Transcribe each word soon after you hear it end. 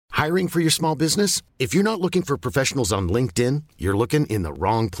Hiring for your small business? If you're not looking for professionals on LinkedIn, you're looking in the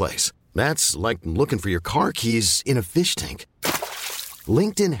wrong place. That's like looking for your car keys in a fish tank.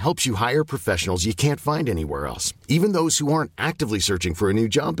 LinkedIn helps you hire professionals you can't find anywhere else, even those who aren't actively searching for a new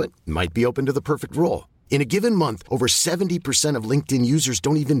job but might be open to the perfect role. In a given month, over 70% of LinkedIn users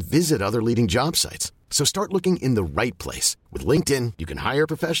don't even visit other leading job sites. So start looking in the right place. With LinkedIn, you can hire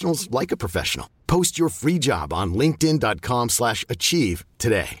professionals like a professional. Post your free job on linkedin.com/achieve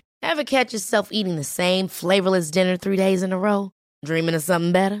today. Ever catch yourself eating the same flavorless dinner 3 days in a row? Dreaming of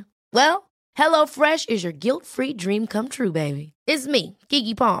something better? Well, HelloFresh is your guilt-free dream come true, baby. It's me,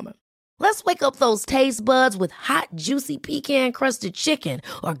 Keke Palmer. Let's wake up those taste buds with hot, juicy pecan-crusted chicken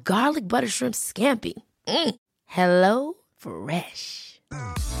or garlic butter shrimp scampi. Hello Fresh.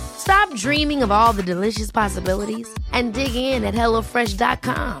 Stop dreaming of all the delicious possibilities and dig in at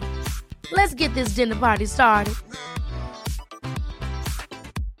HelloFresh.com. Let's get this dinner party started.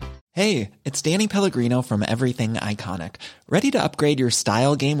 Hey, it's Danny Pellegrino from Everything Iconic. Ready to upgrade your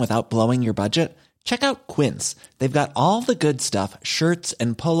style game without blowing your budget? Check out Quince. They've got all the good stuff, shirts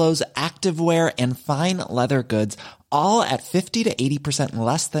and polos, activewear, and fine leather goods, all at 50 to 80%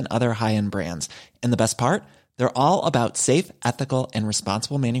 less than other high-end brands. And the best part? They're all about safe, ethical, and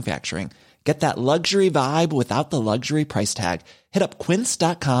responsible manufacturing. Get that luxury vibe without the luxury price tag. Hit up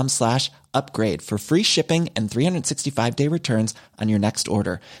quince.com/upgrade for free shipping and 365-day returns on your next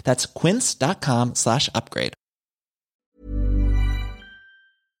order. That's quince.com/upgrade.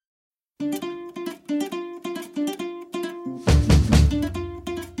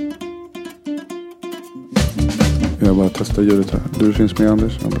 Jag bara testar ljudet här. Du finns med,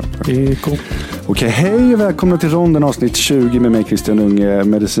 Anders. Ja, bra. Cool. Okej, hej och välkomna till ronden avsnitt 20 med mig Christian Unge,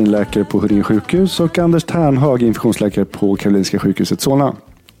 medicinläkare på Huddinge sjukhus, och Anders Ternhag, infektionsläkare på Karolinska sjukhuset Solna.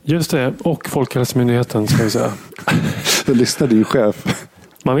 Just det, och Folkhälsomyndigheten ska vi säga. Du lyssnar, din chef.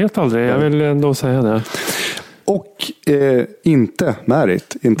 Man vet aldrig, jag vill ändå säga det. Och inte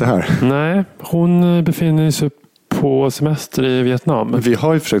Märit, inte här. Nej, hon befinner sig på semester i Vietnam. Vi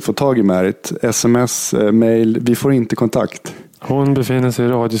har ju försökt få tag i Märit. SMS, mail, vi får inte kontakt. Hon befinner sig i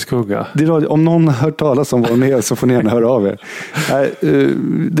radioskugga. Om någon har hört talas om vad hon är så får ni gärna höra av er.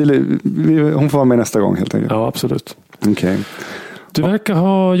 Hon får vara med nästa gång helt enkelt. Ja, absolut. Okay. Du verkar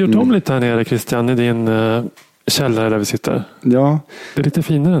ha gjort om lite här nere, Christian, i din källare där vi sitter. Ja. Det är lite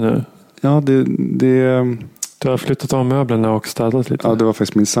finare nu. Ja, Du har flyttat om möblerna och städat lite. Ja, det var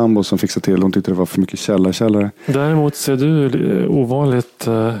faktiskt min sambo som fixade till. Hon tyckte det var för mycket källare. Däremot ser du ovanligt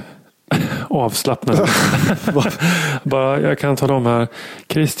avslappnad. Jag kan tala om här.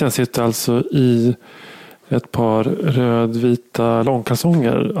 Christian sitter alltså i ett par rödvita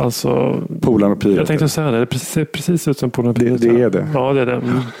långkalsonger. Alltså Polarn och Pyret. Jag tänkte säga det. Det ser precis ut som Polarn och Pyret. Det är det. Ja, det är det.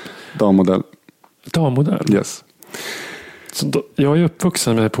 Dammodell. Yes. Så jag är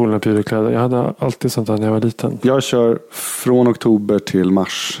uppvuxen med Polarn och Pyret-kläder. Jag hade alltid sånt där när jag var liten. Jag kör från oktober till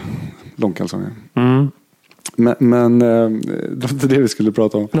mars långkalsonger. Men det var inte det vi skulle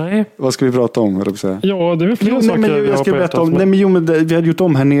prata om. Nej. Vad ska vi prata om? Ja, det är väl flera saker jag ska berätta om. Vi hade gjort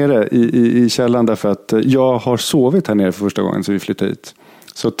om här nere i källaren därför att jag har sovit här nere för första gången så vi flyttade hit.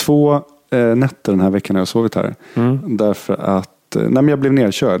 Så 2 nätter den här veckan har jag sovit här. Därför att jag blev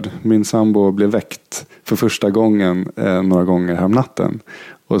nedkörd. Min sambo blev väckt för första gången några gånger här om natten.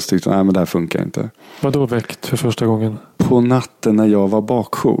 Och så tyckte hon, men det här funkar inte. Vadå väckt för första gången? På natten när jag var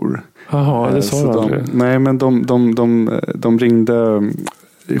bakjour. Jaha, det sa du aldrig. Nej, men de ringde.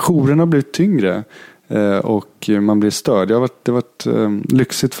 Jourerna blev tyngre och man blev störd. Det har varit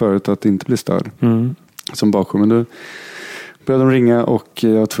lyxigt förut att inte bli störd som bakjour. Men då började de ringa och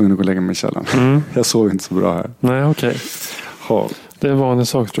jag var tvungen att gå och lägga mig i källaren. Jag sov inte så bra här. Nej, okej. Det är en vanlig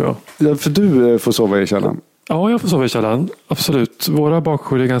sak, tror jag. Ja, för du får sova i källaren. Ja, jag får sova i källaren. Absolut. Våra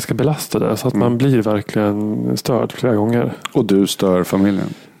bakjour är ganska belastade så att man blir verkligen störd flera gånger. Och du stör familjen?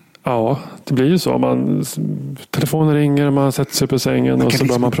 Ja, det blir ju så. Telefonen ringer och man sätter sig på sängen och så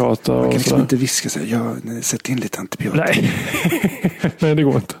börjar man prata. Man kan liksom inte viska sig. Sätt in lite antibiotika. Nej. Nej, det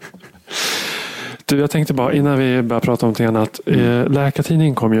går inte. Du, jag tänkte bara innan vi börjar prata om någonting annat.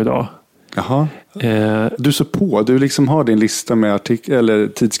 Läkartidningen kom ju idag. Jaha. Du är så på. Du liksom har din lista med eller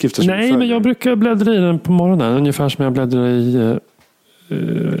tidskrifter. Nej, men jag brukar bläddra i den på morgonen. Ungefär som jag bläddrar i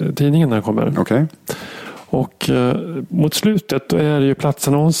tidningen när den kommer. Okej. Och mot slutet då är det ju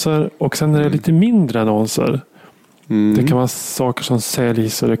platsannonser. Och sen är det lite mindre annonser. Det kan vara saker som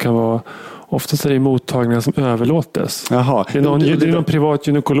säljs och det kan vara oftast är det mottagningar som överlåtes. Jaha. Det är någon privat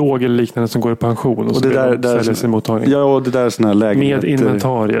gynekolog eller liknande som går i pension och så säljer sin mottagning. Ja, och det där är såna här lägenheter. Med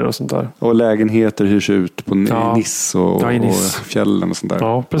inventarier och sånt där. Och lägenheter hyrs ut på Niss och fjällen och sånt där.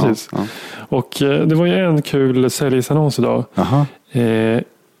 Ja, precis. Ja. Och det var ju en kul säljsannons idag. Jaha.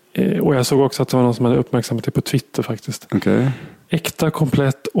 Och jag såg också att det var någon som hade uppmärksammat det på Twitter faktiskt. Okay. Äkta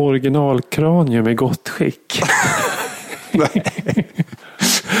komplett originalkranium i gott skick.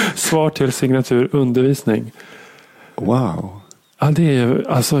 Svar till signatur undervisning. Wow. Ja, det är,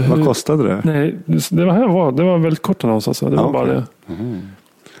 alltså, vad kostade det? Nej, det var väldigt kort annons. Alltså. Det var bara det. Mm.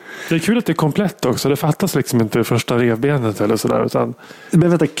 Det är kul att det är komplett också. Det fattas liksom inte första revbenet eller sådär. Utan... Men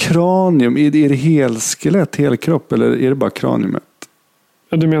vänta, kranium, är det helskelett, helkropp eller är det bara kraniumet?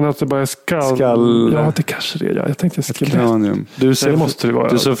 Du menar att det bara är skall? Ja, det kanske det är. Jag tänkte skelett. Kranium. Det måste det vara.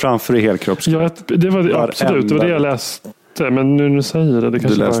 Du såg framför dig helkropps. Ja, det var absolut. Det var det jag läste. Men nu när du säger det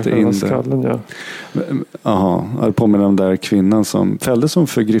kanske läste bara in skallen, ja. Jaha, jag påminner om den där kvinnan som fälldes som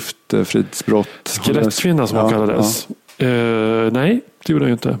för griftfridsbrott. Skelettkvinnan som hon kallades. Ja. Nej, det gjorde hon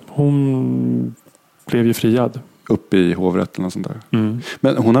ju inte. Hon blev ju friad. Uppe i hovrätten och sånt där. Mm.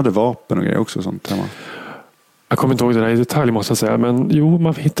 Men hon hade vapen och grejer också sånt hemma. Jag kommer inte ihåg det där i detalj måste jag säga. Men jo,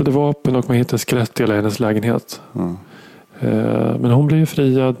 man hittade vapen och man hittade skelettdelar i hennes lägenhet. Mm. Men hon blev ju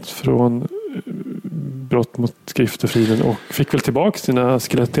friad från brott mot griftefriden och fick väl tillbaka sina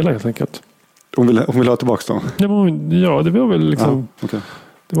skelettdelar helt enkelt. Hon vill ha tillbaka dem? Ja, det var väl liksom... Ja, okay.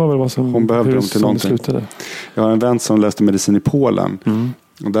 Det var väl vad som... Hon behövde dem till någonting. Slutade. Jag har en vän som läste medicin i Polen. Mm.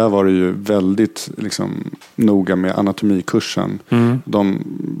 Och där var det ju väldigt liksom, noga med anatomikursen. Mm.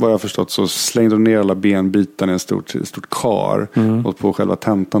 Vad jag förstått så slängde de ner alla benbitarna i ett stort kar. Mm. Och på själva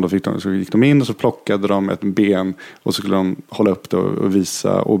tentan så gick de in och så plockade de ett ben. Och så skulle de hålla upp det och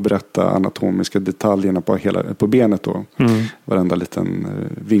visa och berätta anatomiska detaljerna på benet då. Mm. Varenda liten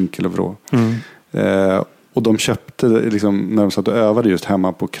vinkel och vrå. Mm. Och de köpte, liksom, när de satt och övade just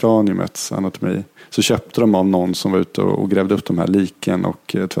hemma på kraniumets anatomi, så köpte de av någon som var ute och grävde upp de här liken och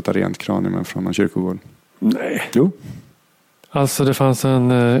tvättade rent kraniumen från en kyrkogård. Nej. Jo. Alltså det fanns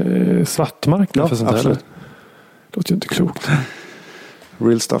en svartmarknad för sånt här? Det låter ju inte klokt.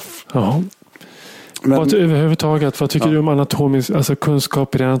 Real stuff. Ja. Men, överhuvudtaget, vad tycker du om anatomisk, alltså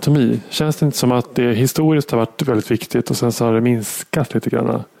kunskaper i anatomi? Känns det inte som att det historiskt har varit väldigt viktigt och sen så har det minskat lite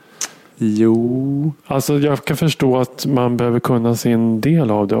grann? Jo. Alltså jag kan förstå att man behöver kunna sin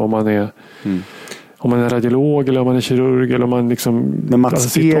del av det om man är om man är radiolog eller om man är kirurg eller om man liksom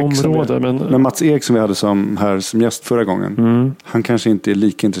sitt område. Men Mats Ek som vi hade som gäst förra gången, han kanske inte är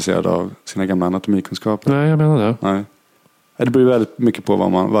lika intresserad av sina gamla anatomikunskaper. Nej, jag menar det. Nej. Det beror väldigt mycket på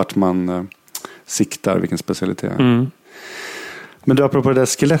vart man siktar, vilken specialitet. Mm. Men du, apropå det där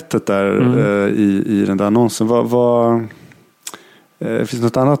skelettet där i den där annonsen, finns det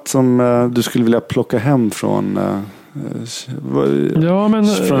något annat som du skulle vilja plocka hem från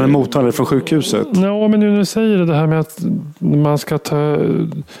från en mottagare från sjukhuset? Ja, men nu säger det här med att man ska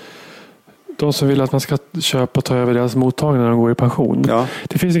de som vill att man ska köpa och ta över deras mottagning när de går i pension. Ja.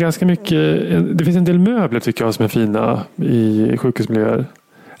 Det finns ganska mycket, det finns en del möbler tycker jag som är fina i sjukhusmiljöer.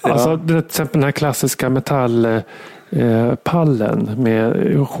 Ja. Alltså till exempel den här klassiska pallen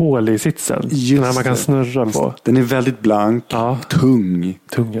med hål i sitsen. Den här man kan snurra på. Den är väldigt blank, tung.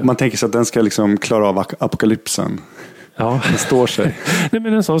 Man tänker sig att den ska liksom klara av apokalypsen. Ja. Den står sig. Nej,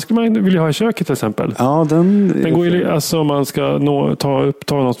 men en sån skulle man vilja ha i köket till exempel. Ja, den går ju, alltså om man ska ta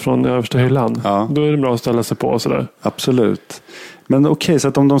något från översta hyllan. Ja. Då är det bra att ställa sig på och sådär. Absolut. Men okej, så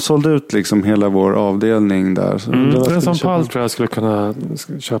att om de sålde ut liksom hela vår avdelning där. Så en sån pall tror jag skulle kunna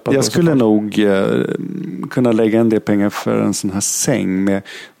köpa. Jag skulle nog kunna lägga en del pengar för en sån här säng med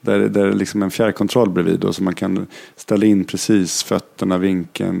där liksom en fjärrkontroll bredvid då, så man kan ställa in precis fötterna,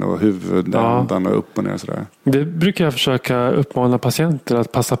 vinkeln och huvudändan och upp och ner och sådär. Det brukar jag försöka uppmana patienter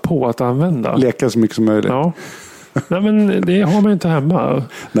att passa på att använda. Leka så mycket som möjligt. Ja. Nej, men det har man inte hemma.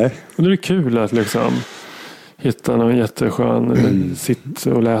 Nej. Och då är det kul att liksom hitta någon jätteskön sitt-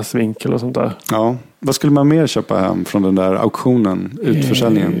 och läsvinkel och sånt där. Ja. Vad skulle man mer köpa hem från den där auktionen,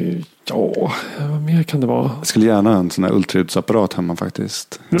 utförsäljningen? Ja, vad mer kan det vara? Jag skulle gärna ha en sån här ultraljudsapparat hemma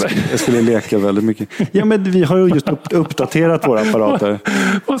faktiskt. Jag skulle leka väldigt mycket. Ja, men vi har ju just uppdaterat våra apparater.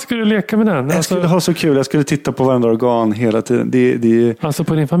 Vad skulle du leka med den? Jag skulle ha så kul. Jag skulle titta på varandra organ hela tiden. Alltså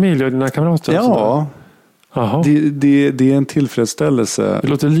på din familj och dina kamrater? Ja. Det är en tillfredsställelse. Det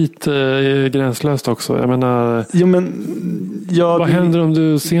låter lite gränslöst också. Jag menar, vad händer om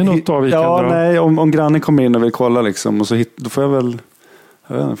du ser något avvikande? Ja, nej, om grannen kommer in och vill kolla liksom, och så då får jag väl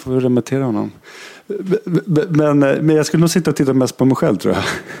remittera honom. Men jag skulle nog sitta och titta mest på mig själv, tror jag.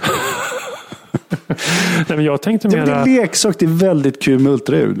 Nej, men jag tänkte det är leksak, det är väldigt kul med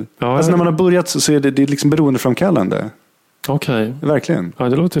ultraljud. Ja, alltså när man har börjat så är det liksom beroendeframkallande. Okej. Verkligen. Ja,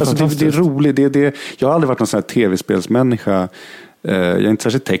 det låter fantastiskt. Det är roligt. Jag har aldrig varit någon sån här tv-spelsmänniska. Jag är inte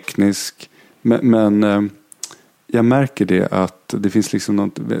särskilt teknisk. Men jag märker det att det finns liksom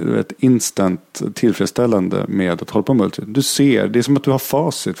något ett instant tillfredsställande med att hålla på med multitrading. Du ser, det är som att du har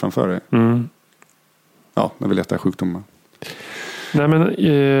facit framför dig. Ja, när vi letar sjukdomar. Nej, men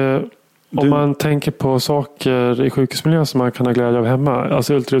om man tänker på saker i sjukhusmiljö som man kan ha glädje av hemma.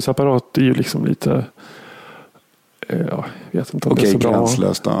 Alltså ultraljudsapparat är ju liksom lite jag vet inte om det är så bra.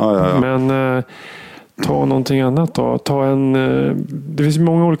 Gränslöst då. Ja. Men ta någonting annat då. Det finns ju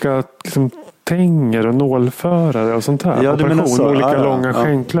många olika liksom, tänger och nålförare och sånt här. Ja, olika långa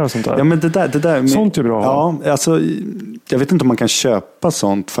skänklar och sånt där. Ja, men det där sånt är bra. Ja, alltså jag vet inte om man kan köpa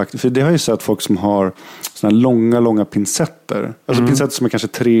sånt faktiskt. För det har ju sett folk som har såna långa pincetter. Alltså pincetter som är kanske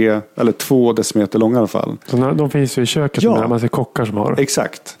 3 eller 2 decimeter långa i alla fall. Så de finns ju i köket där man ser kockar som har.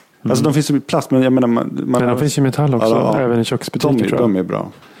 Exakt. Alltså de finns ju i plast, men jag menar men de finns ju i metall också, även i köksbutiker tror jag. De är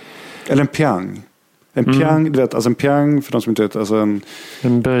bra. Eller en piang. En piang, du vet, alltså en piang för de som inte vet, alltså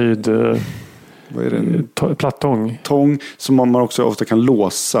en böjd vad är det? Plattång. Tång som man också ofta kan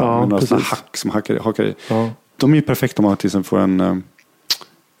låsa med några sådana hack som hakar i. Ja. De är ju perfekta om man till exempel får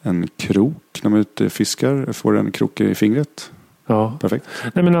en krok när man är ute och fiskar, får en krok i fingret. Ja. Perfekt.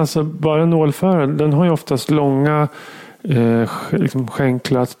 Nej, men alltså bara en nålförare, den har ju oftast långa liksom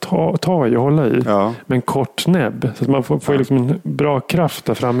skänklar att ta i och hålla i. Ja. Med en kort näbb. Så att man får liksom en bra kraft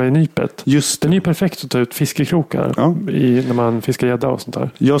där framme i nypet. Just det. Den är ju perfekt att ta ut fiskekrokar när man fiskar gädda och sånt där.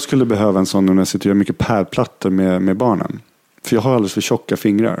 Jag skulle behöva en sån när jag sitter och gör mycket pärlplattor med barnen. För jag har alldeles för tjocka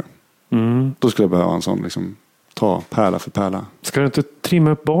fingrar. Då skulle jag behöva en sån liksom, ta pärla för pärla. Ska du inte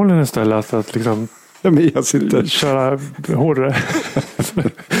trimma upp bollen istället? Att liksom jag sitter köra hårdare.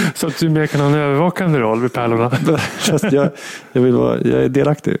 Så att du mer kan ha en övervakande roll vid pärlorna. jag är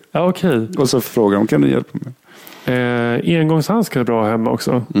delaktig. Ja, okej. Och så frågar de, kan du hjälpa mig? Engångshandskar är bra hemma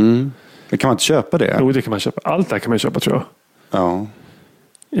också. Men kan man inte köpa det? Jo, det kan man köpa. Allt där kan man köpa tror jag. Ja.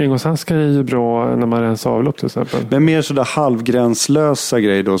 Engångshandskar är ju bra när man rensar avlopp till exempel. Men mer sådär halvgränslösa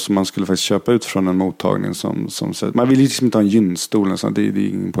grejer då som man skulle faktiskt köpa ut från en mottagning som man vill ju liksom inte ha en gynstol så det är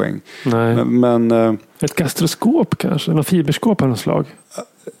ingen poäng. Nej. Men ett gastroskop kanske, någon fiberskåp av något slag.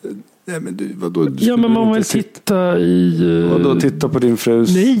 Nej, men du, vadå? Ja, men man vill titta i... Vadå, titta på din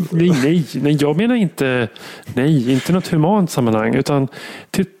frus? Nej, jag menar inte... Nej, inte något humant sammanhang. Utan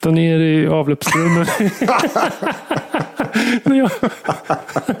titta ner i avloppsrummet.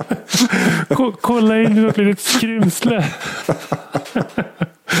 Kolla in i något litet skrymsle.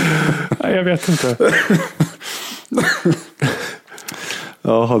 Nej, jag vet inte.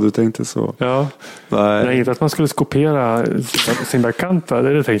 Ja, du tänkte så. Ja. Nej, inte att man skulle skopera sin bekanta.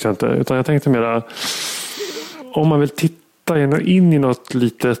 Det tänkte jag inte. Utan jag tänkte mera om man vill titta in i något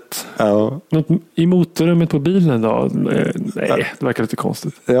litet något i motorrummet på bilen då. Nej, det verkar lite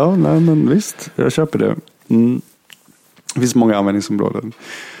konstigt. Ja, nej men visst. Jag köper det. Det finns många användningsområden.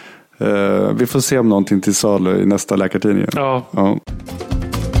 Vi får se om någonting till salu i nästa läkartidning. Ja.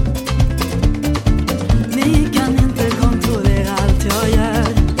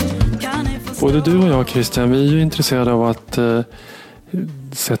 Både du och jag, Christian, vi är ju intresserade av att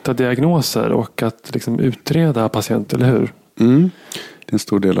sätta diagnoser och att liksom utreda patienter, eller hur? Det är en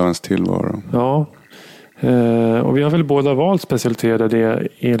stor del av ens tillvaro. Ja, och vi har väl båda valt specialiteter där det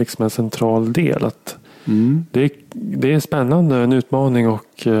är liksom en central del. Att det är spännande, en utmaning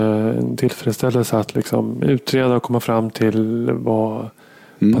och en tillfredsställelse att liksom utreda och komma fram till vad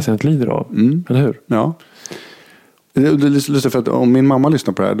patient lider av, eller hur? Ja. Det är lustigt för att om min mamma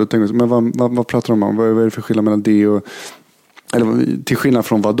lyssnar på det här då tänker jag, men vad pratar de om? Vad är det för skillnad mellan det och eller till skillnad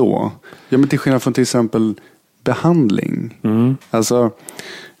från vad då? Ja, men till skillnad från till exempel behandling. Alltså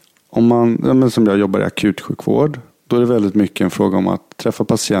om man, som jag jobbar i akutsjukvård, då är det väldigt mycket en fråga om att träffa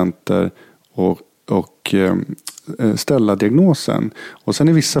patienter och ställa diagnosen. Och sen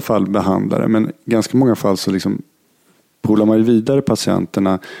i vissa fall behandlare, men ganska många fall så liksom polar man ju vidare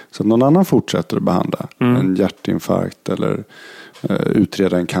patienterna så att någon annan fortsätter att behandla en hjärtinfarkt eller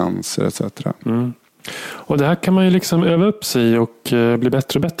utreda en cancer etc. Och det här kan man ju liksom öva upp sig och bli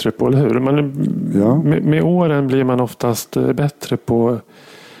bättre och bättre på, eller hur? Med åren blir man oftast bättre på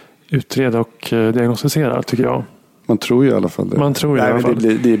utreda och diagnostisera, tycker jag. Man tror ju i alla fall det. Man tror i alla fall.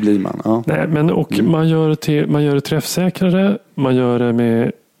 Det blir man. Ja. Nej, men man gör det träffsäkrare, man gör det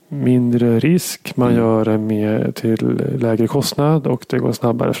med mindre risk, man gör det till lägre kostnad och det går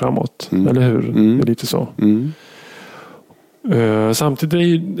snabbare framåt. Eller hur? Det är lite så. Samtidigt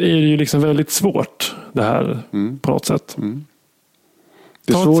är det ju liksom väldigt svårt det här på något sätt.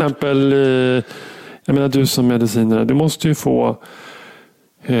 Det är ta till exempel, jag menar du som medicinare, du måste ju få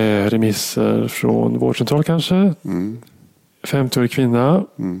remisser från vårdcentral kanske. 50-årig kvinna.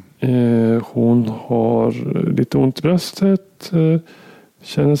 Hon har lite ont i bröstet.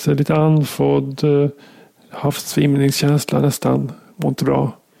 Känner sig lite andfådd. haft svimningskänsla nästan. Mår inte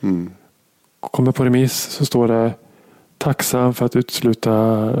bra. Kommer på remiss så står det tacksam för att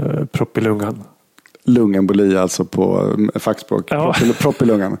utesluta propp i lungan. Lungemboli alltså på fackspråk. Ja. Propp i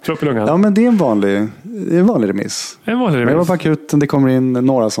lungan. Propp i lungan. Ja, men det är en vanlig remiss. En vanlig remiss. Men det var på akuten, det kommer in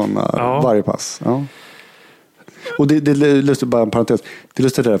några sådana varje pass. Ja. Och det är lustigt, bara en parentes. Det är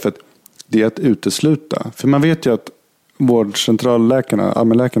lustigt därför att det är att utesluta. För man vet ju att vårdcentralläkarna,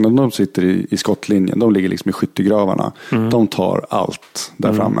 allmänläkarna, de sitter i skottlinjen. De ligger liksom i skyttegravarna. De tar allt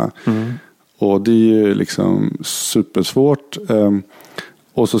där framme. Och det är ju liksom supersvårt.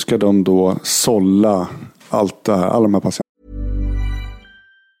 Och så ska de då sålla allt det här, alla de här patienterna.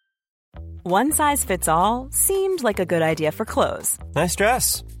 One size fits all seemed like a good idea for clothes. Nice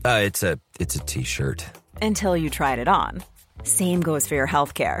dress. It's a t-shirt. Until you tried it on. Same goes for your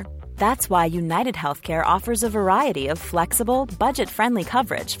healthcare. That's why United Healthcare offers a variety of flexible, budget-friendly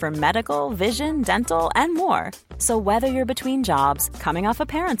coverage for medical, vision, dental, and more. So whether you're between jobs, coming off a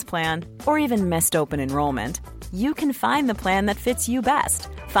parent's plan, or even missed open enrollment, you can find the plan that fits you best.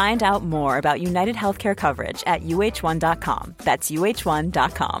 Find out more about United Healthcare coverage at uh1.com. That's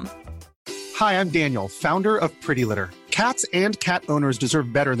uh1.com. Hi, I'm Daniel, founder of Pretty Litter. Cats and cat owners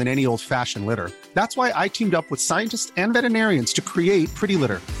deserve better than any old-fashioned litter. That's why I teamed up with scientists and veterinarians to create Pretty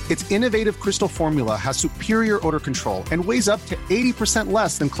Litter. Its innovative crystal formula has superior odor control and weighs up to 80%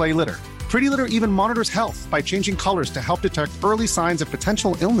 less than clay litter. Pretty Litter even monitors health by changing colors to help detect early signs of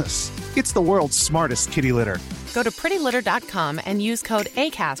potential illness. It's the world's smartest kitty litter. Go to prettylitter.com and use code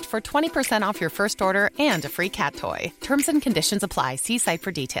ACAST for 20% off your first order and a free cat toy. Terms and conditions apply. See site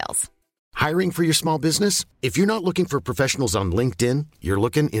for details. Hiring for your small business? If you're not looking for professionals on LinkedIn, you're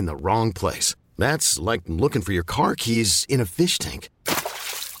looking in the wrong place. That's like looking for your car keys in a fish tank.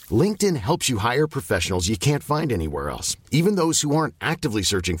 LinkedIn helps you hire professionals you can't find anywhere else, even those who aren't actively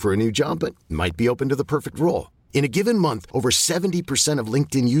searching for a new job but might be open to the perfect role. In a given month, over 70% of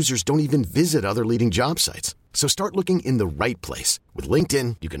LinkedIn users don't even visit other leading job sites. So start looking in the right place. With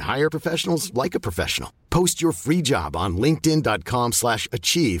LinkedIn, you can hire professionals like a professional. Post your free job on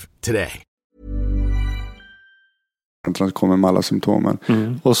linkedin.com/achieve today. De kommer med alla symptomen.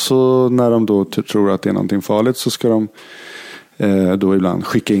 Och så när de då tror att det är någonting farligt så ska de då ibland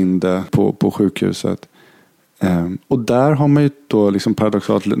skicka in det på sjukhuset. Och där har man ju då liksom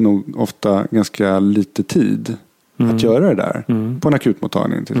paradoxalt nog ofta ganska lite tid att göra det där. På en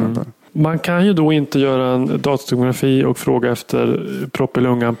akutmottagning till exempel. Man kan ju då inte göra en datatomografi och fråga efter propp i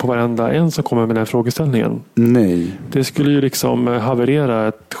lungan på varenda en som kommer med den frågeställningen. Nej. Det skulle ju liksom haverera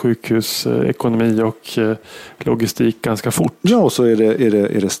ett sjukhus ekonomi och logistik ganska fort. Ja, och så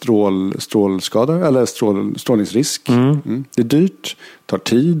är det strålskador eller strålningsrisk. Det är dyrt, tar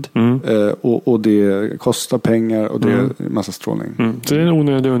tid och det kostar pengar och det är massa strålning. Så det är en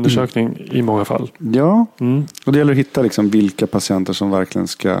onödig undersökning i många fall. Ja, och det gäller att hitta liksom vilka patienter som verkligen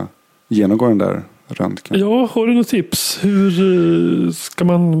ska genomgå den där röntgen. Ja, har du något tips? Hur ska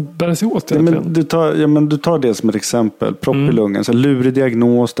man bära sig åt egentligen? Du tar det som ett exempel. Propp i lungan. Så lurig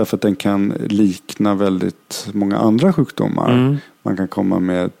diagnos därför att den kan likna väldigt många andra sjukdomar. Man kan komma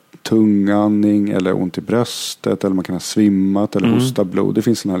med tungandning eller ont i bröstet eller man kan ha svimmat eller hosta blod. Det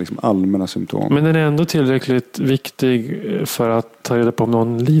finns sådana här liksom allmänna symptom. Men den är ändå tillräckligt viktig för att ta reda på om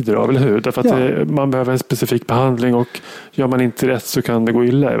någon lider av, eller hur? Därför att man behöver en specifik behandling och gör man inte rätt så kan det gå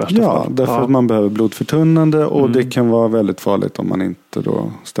illa i värsta fall. Ja, därför att man behöver blodförtunnande och det kan vara väldigt farligt om man inte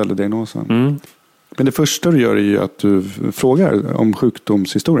då ställer diagnosen. Men det första du gör är ju att du frågar om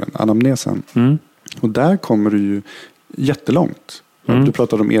sjukdomshistorien, anamnesen. Och där kommer du ju jättelångt. Du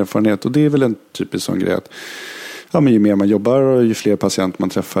pratade om erfarenhet och det är väl en typisk sån grej att men ju mer man jobbar och ju fler patienter man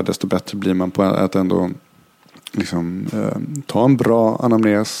träffar desto bättre blir man på att ändå liksom, ta en bra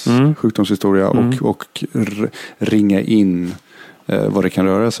anamnes, sjukdomshistoria och ringa in vad det kan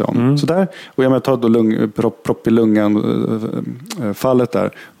röra sig om. Så där, och jag tar då propp i lungan fallet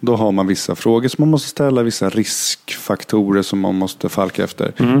där, då har man vissa frågor som man måste ställa, vissa riskfaktorer som man måste falka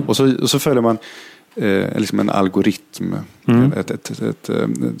efter. Och så följer man liksom en algoritm, ett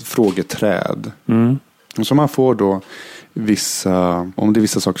frågeträd. Och så man får då om det är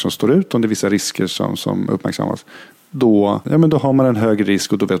vissa saker som står ut, om det är vissa risker som uppmärksammas, då har man en högre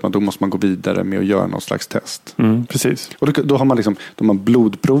risk och då vet man, då måste man gå vidare med att göra någon slags test. Precis. Och då har man liksom, då har man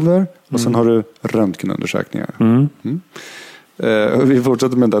blodprover och sen har du röntgenundersökningar. Vi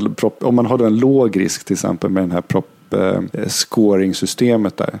fortsätter med den propp. Om man har då en låg risk till exempel med den här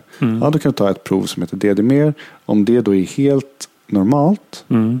scoring-systemet där. Då kan du ta ett prov som heter DD-mer. Om det då är helt normalt,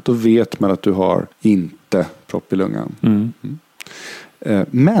 då vet man att du har inte propp i lungan.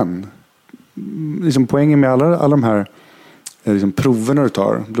 Men liksom poängen med alla de här liksom proverna du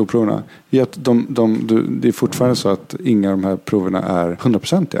tar, blodproverna, är att det är fortfarande så att inga av de här proverna är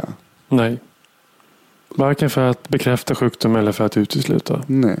 100%. Nej. Varken för att bekräfta sjukdom eller för att utesluta.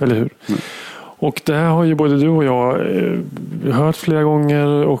 Nej. Eller hur? Nej. Och det här har ju både du och jag hört flera gånger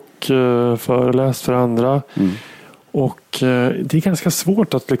och föreläst för andra. Och det är ganska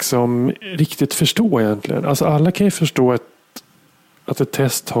svårt att liksom riktigt förstå egentligen. Alltså alla kan ju förstå att ett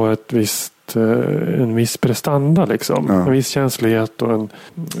test har en viss prestanda liksom. Ja. En viss känslighet och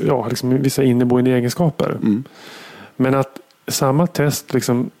liksom vissa inneboende egenskaper. Men att samma test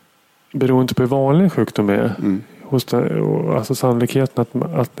liksom, beroende på hur vanlig en sjukdom är alltså sannolikheten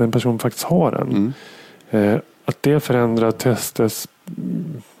att en person faktiskt har den, att det förändrar testets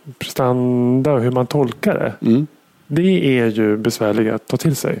prestanda och hur man tolkar det. Det är ju besvärligt att ta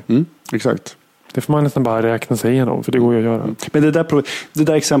till sig. Exakt. Det får man nästan bara räkna sig igenom, för det går ju att göra. Men det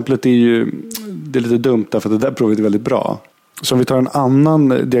där exemplet är lite dumt, därför att det där provet är väldigt bra. Så om vi tar en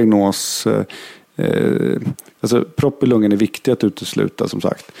annan diagnos, alltså propp i lungan är viktigt att utesluta, som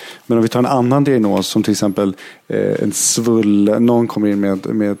sagt. Men om vi tar en annan diagnos, som till exempel någon kommer in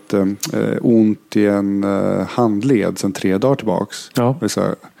med ont i en handled sedan 3 dagar tillbaks. Ja. Det är så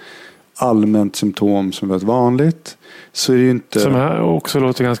här, allmänt symptom som är väldigt vanligt. Så är det ju inte... Som här också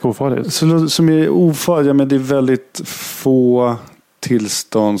låter ganska ofarligt. Som är ofarligt, men det är väldigt få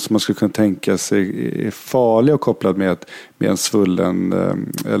tillstånd som man skulle kunna tänka sig är farliga och kopplad med en svullen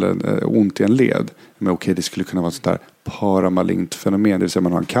eller ont i en led. Men okej, det skulle kunna vara ett sånt där paramalignt fenomen, det vill säga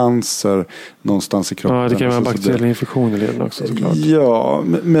man har en cancer någonstans i kroppen. Ja, det kan vara en bakteriell infektion i leden också, såklart. Ja,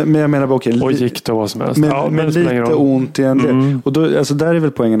 men jag menar bara okej. Och gick det vad som helst. Men lite ont i en led. Och då, alltså där är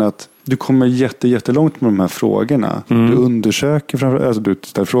väl poängen att du kommer jättelångt med de här frågorna. Du undersöker, alltså du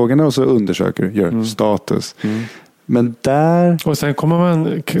ställer frågorna och så undersöker, gör status. Men där... Och sen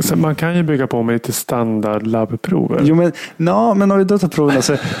kommer man kan ju bygga på med lite standard labbprover. Jo, men om vi då tar proverna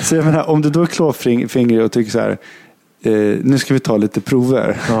så jag menar, om du då är klåfingrig och tycker så här, nu ska vi ta lite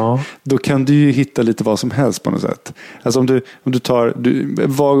prover. Ja. Då kan du ju hitta lite vad som helst på något sätt. Alltså om du tar,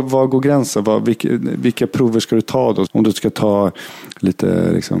 var går gränsen? Vilka prover ska du ta då? Om du ska ta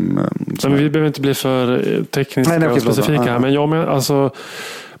lite liksom... Men vi behöver inte bli för tekniska och specifika här. Men alltså...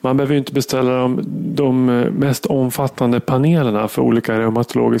 Man behöver ju inte beställa de mest omfattande panelerna för olika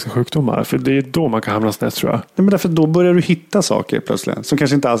reumatologiska sjukdomar. För det är då man kan hamna snett, tror jag. Nej, men därför då börjar du hitta saker plötsligt som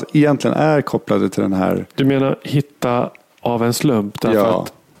kanske inte alls egentligen är kopplade till den här... Du menar hitta av en slump därför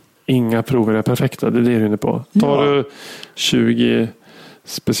att inga prover är perfekta. Det är det du är inne på. Tar du 20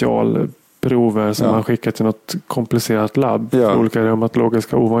 specialprover som man skickar till något komplicerat labb för olika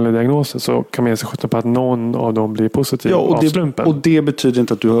reumatologiska ovanliga diagnoser, så kan man ge sig sjutton på att någon av dem blir positiv av slumpen. Och det betyder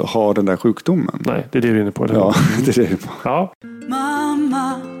inte att du har den där sjukdomen. Nej, det är det du är inne på. Ja, det är det du är inne på. Ja.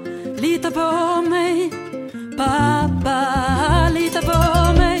 Mamma, lita på mig. Pappa, lita på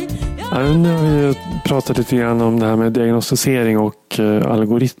mig. Nu har vi pratat lite grann om det här med diagnostisering och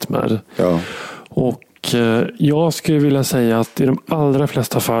algoritmer. Ja. Och jag skulle vilja säga att i de allra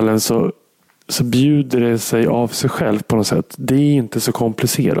flesta fallen så bjuder det sig av sig själv på något sätt. Det är inte så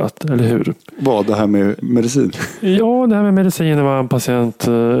komplicerat, eller hur? Vad, det här med medicin? Ja, det här med medicin är vad en patient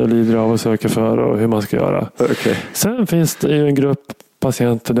lider av och söker för och hur man ska göra. Okay. Sen finns det ju en grupp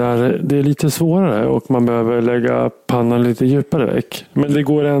patienter där det är lite svårare och man behöver lägga pannan lite djupare väck. Men det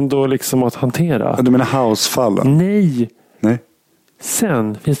går ändå liksom att hantera. Du menar housefallen? Nej.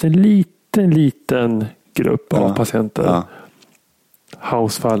 Sen finns det en liten grupp av patienter. Ja.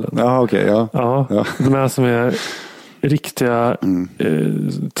 Housefallen. Ja, okej. Ja. De här som är riktiga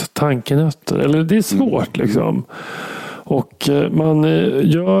tankenötter. Eller det är svårt liksom. Och man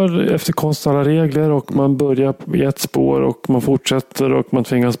gör efter konstnärliga regler och man börjar i ett spår och man fortsätter och man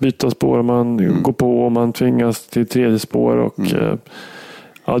tvingas byta spår och man går på och man tvingas till tredje spår och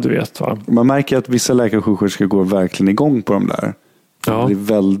ja, du vet va. Man märker att vissa läkare och sjuksköterskor går verkligen igång på de där. Ja. Det är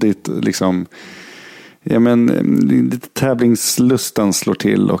väldigt liksom... Ja, men lite tävlingslustan slår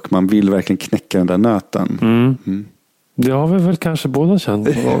till och man vill verkligen knäcka den där nöten. Det har vi väl kanske båda känt.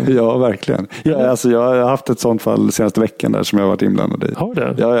 Ja, verkligen. Ja, alltså, jag har haft ett sånt fall senaste veckan där som jag har varit inblandad i. Har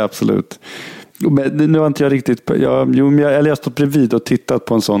det? Ja, absolut. Men nu har inte jag riktigt... jag har stått bredvid och tittat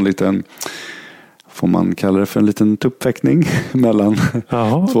på en sån liten... Får man kalla det för en liten tuppfäktning mellan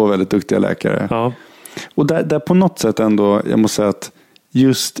två väldigt duktiga läkare. Ja. Och där på något sätt ändå, jag måste säga att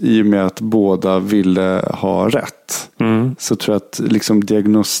just i och med att båda ville ha rätt så tror jag att liksom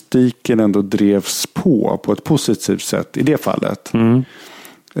diagnostiken ändå drevs på ett positivt sätt i det fallet.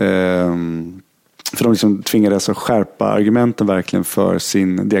 För de liksom tvingades att skärpa argumenten verkligen för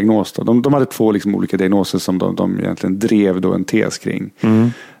sin diagnos. De hade två liksom olika diagnoser som de egentligen drev då en tes kring.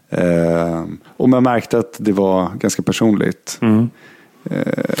 Och man märkte att det var ganska personligt.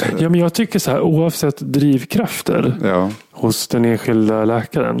 Ja, men jag tycker så här, oavsett drivkrafter hos den enskilda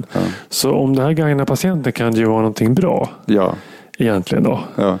läkaren, så om det här gagnar patienten kan det ju vara någonting bra. Ja. Egentligen då.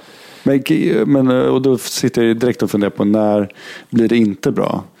 Ja. Men och då sitter jag direkt och funderar på när blir det inte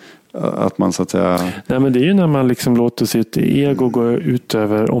bra? Att man så att säga... Nej, men det är ju när man liksom låter sitt ego gå ut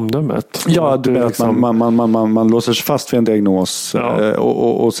över omdömet. Ja, du vet liksom... man låser sig fast vid en diagnos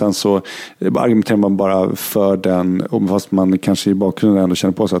och sen så argumenterar man bara för den, fast man kanske i bakgrunden ändå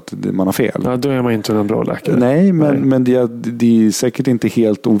känner på sig att man har fel. Ja, då är man inte en bra läkare. Nej, men det är säkert inte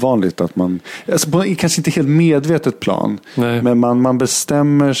helt ovanligt att man, alltså på kanske inte helt medvetet plan, men man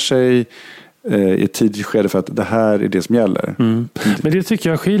bestämmer sig i ett tidigt skede för att det här är det som gäller. Men det tycker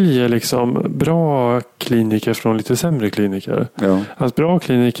jag skiljer liksom bra kliniker från lite sämre kliniker. Alltså bra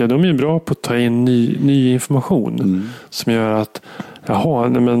kliniker, de är bra på att ta in ny information som gör att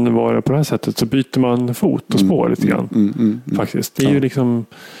men var det på det här sättet så byter man fot och spår lite grann. Faktiskt. Det är ju liksom,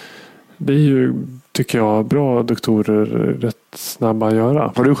 det är ju, tycker jag, bra doktorer rätt snabba att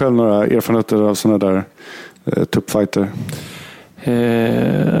göra. Har du själv några erfarenheter av sådana där tuppfighter?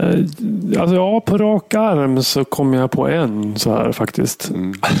 Alltså på rak arm så kom jag på en så här faktiskt.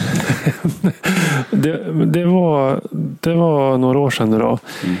 det var några år sedan idag.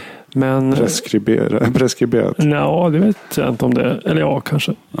 Men preskriberat? Ja, det vet jag inte om det. Eller ja,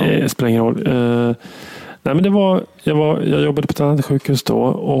 kanske. Det spelar ingen roll. Nej, men jag jobbade på ett annat sjukhus då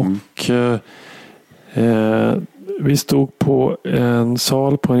och vi stod på en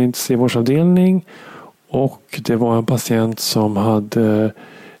sal på en intensivvårdsavdelning. Och det var en patient som hade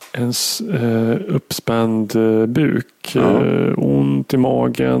en uppspänd buk, ont i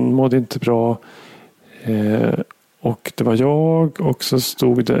magen, mådde inte bra. Och det var jag och så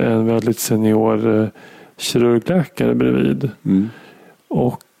stod det en väldigt senior kirurgläkare bredvid.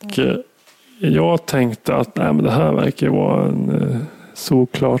 Och jag tänkte att men det här verkar vara en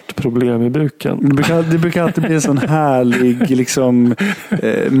såklart problem i buken. Det brukar alltid bli en sån härlig liksom,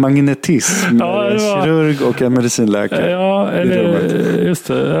 magnetism med en kirurg och en medicinläkare. Ja, eller, just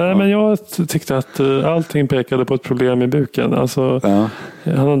det. Men jag tyckte att allting pekade på ett problem i buken. Alltså,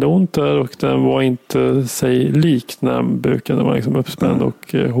 han hade ont där och den var inte sig likt när buken var liksom uppspänd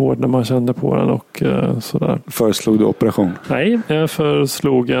och hård när man kände på den och sådär. Föreslog du operation? Nej, jag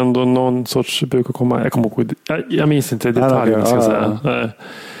föreslog ändå någon sorts bukåkomma. Jag minns inte i detalj, ska jag säga.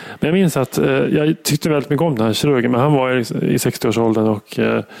 Men jag minns att jag tyckte väldigt mycket om den här kirurgen, men han var i 60-årsåldern och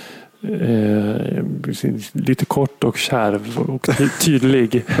lite kort och kärv och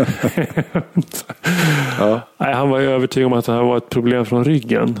tydlig. Nej, han var ju övertygad om att det här var ett problem från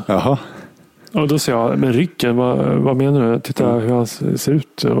ryggen. Jaha. Och då sa jag, men ryggen, vad menar du? Titta hur han ser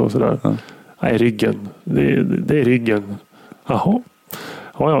ut och sådär. Nej, ryggen. Det är ryggen. Jaha.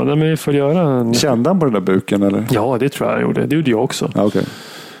 Ja, men vi får göra en... Kände han på den där buken eller? Ja, det tror jag gjorde. Det gjorde jag också. Okay.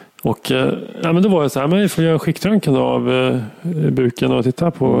 Och men då var jag så här, men vi får göra en skiktröntgen av buken och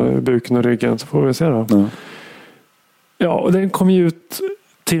titta på buken och ryggen så får vi se då. Ja, och den kom ju ut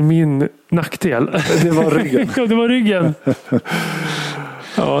till min nackdel. Det var ryggen. Ja, det var ryggen.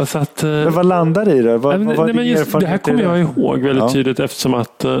 Ja, så att, men vad landade i det? Det här kommer jag ihåg väldigt tydligt eftersom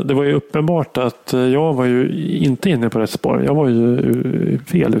att det var ju uppenbart att jag var ju inte inne på rätt spår. Jag var ju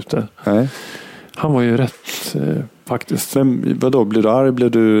fel ute. Nej. Han var ju rätt faktiskt. Men vadå? Blev du arg?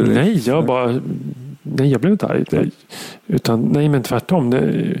 Nej, jag blev inte arg. Nej, men tvärtom.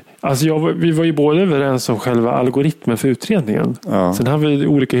 Vi var ju båda överens om själva algoritmen för utredningen. Ja. Sen hade vi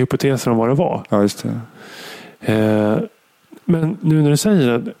olika hypoteser om vad det var. Ja, just det. Men nu när du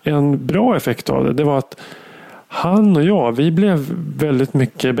säger det, en bra effekt av det var att han och jag, vi blev väldigt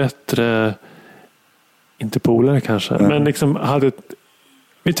mycket bättre, inte polare kanske, men liksom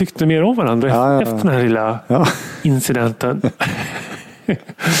vi tyckte mer om varandra efter den här lilla incidenten.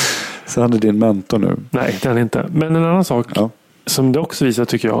 Så han är din mentor nu? Nej, det är han inte. Men en annan sak som det också visar,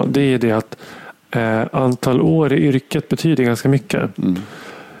 tycker jag, det är det att antal år i yrket betyder ganska mycket.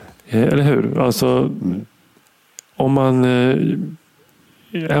 Eller hur? Alltså om man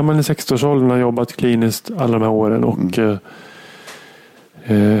är man i 60-årsåldern och har jobbat kliniskt alla de här åren och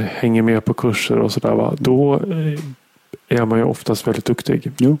hänger med på kurser och sådär, då är man ju oftast väldigt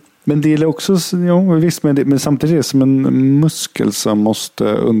duktig. Jo. Men det är också, visst, men samtidigt är det som en muskel som måste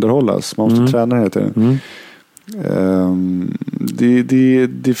underhållas. Man måste träna hela tiden.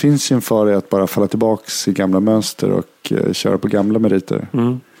 Det finns ju en fara i att bara falla tillbaka i gamla mönster och köra på gamla meriter.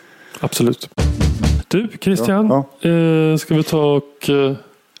 Absolut. Du, Christian, ska vi ta och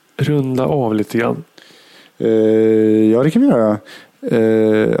runda av lite grann? Ja, det kan vi göra.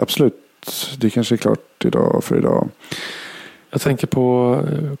 Absolut. Det kanske är klart för idag. Jag tänker på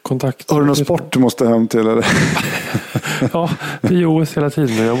kontakt. Har du någon sport du måste hem till? Eller? Ja, det är OS hela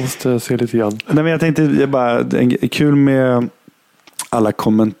tiden. Jag måste se lite grann. Nej, men jag tänkte bara, kul med alla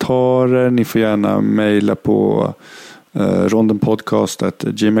kommentarer. Ni får gärna mejla på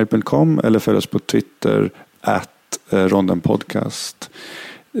rondenpodcast@gmail.com eller följ oss på Twitter @rondenpodcast.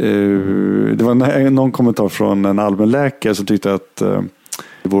 Det var någon kommentar från en allmänläkare som tyckte att det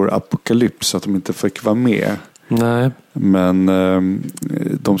vore apokalyps att de inte fick vara med. Nej. Men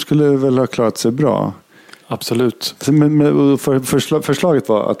de skulle väl ha klarat sig bra. Absolut. Men förslaget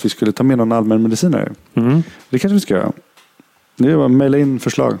var att vi skulle ta med någon allmänmedicinare. Det kanske vi ska göra. Det var mejla in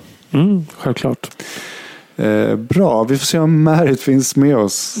förslag. Självklart. Bra, vi får se om Märit finns med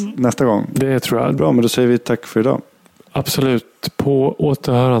oss nästa gång. Det tror jag. Bra, men då säger vi tack för idag. Absolut, på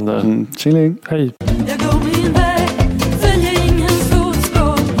återhörande. Tjingeling. Hej. Jag går min väg, följer ingens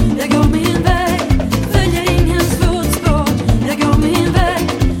fotspår. Jag går min väg, följer ingens fotspår. Jag går min väg,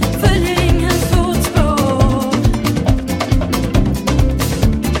 följer ingens fotspår.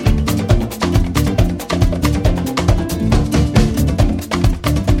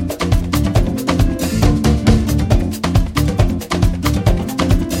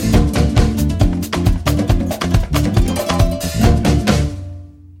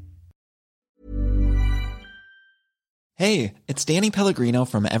 Hey, it's Danny Pellegrino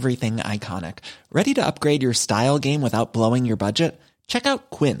from Everything Iconic. Ready to upgrade your style game without blowing your budget? Check out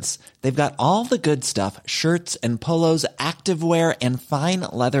Quince. They've got all the good stuff, shirts and polos, activewear, and fine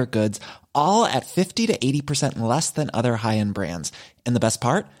leather goods, all at 50 to 80% less than other high-end brands. And the best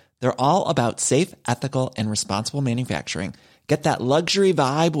part? They're all about safe, ethical, and responsible manufacturing. Get that luxury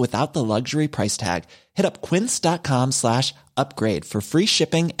vibe without the luxury price tag. Hit up quince.com/upgrade for free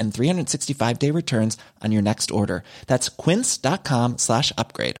shipping and 365-day returns on your next order. That's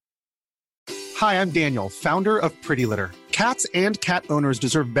quince.com/upgrade. Hi, I'm Daniel, founder of Pretty Litter. Cats and cat owners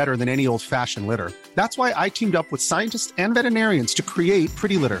deserve better than any old-fashioned litter. That's why I teamed up with scientists and veterinarians to create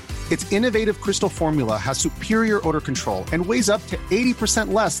Pretty Litter. Its innovative crystal formula has superior odor control and weighs up to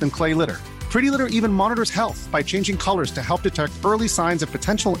 80% less than clay litter. Pretty Litter even monitors health by changing colors to help detect early signs of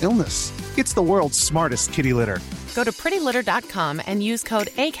potential illness. It's the world's smartest kitty litter. Go to prettylitter.com and use code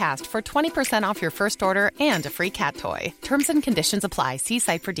ACAST for 20% off your first order and a free cat toy. Terms and conditions apply. See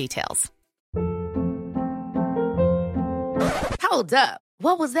site for details. Hold up.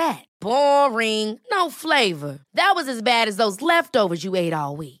 What was that? Boring. No flavor. That was as bad as those leftovers you ate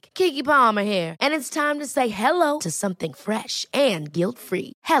all week. Keke Palmer here, and it's time to say hello to something fresh and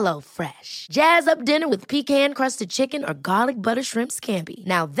guilt-free. Hello Fresh. Jazz up dinner with pecan-crusted chicken or garlic butter shrimp scampi.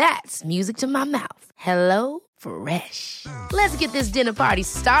 Now that's music to my mouth. Hello Fresh. Let's get this dinner party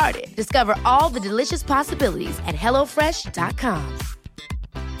started. Discover all the delicious possibilities at hellofresh.com.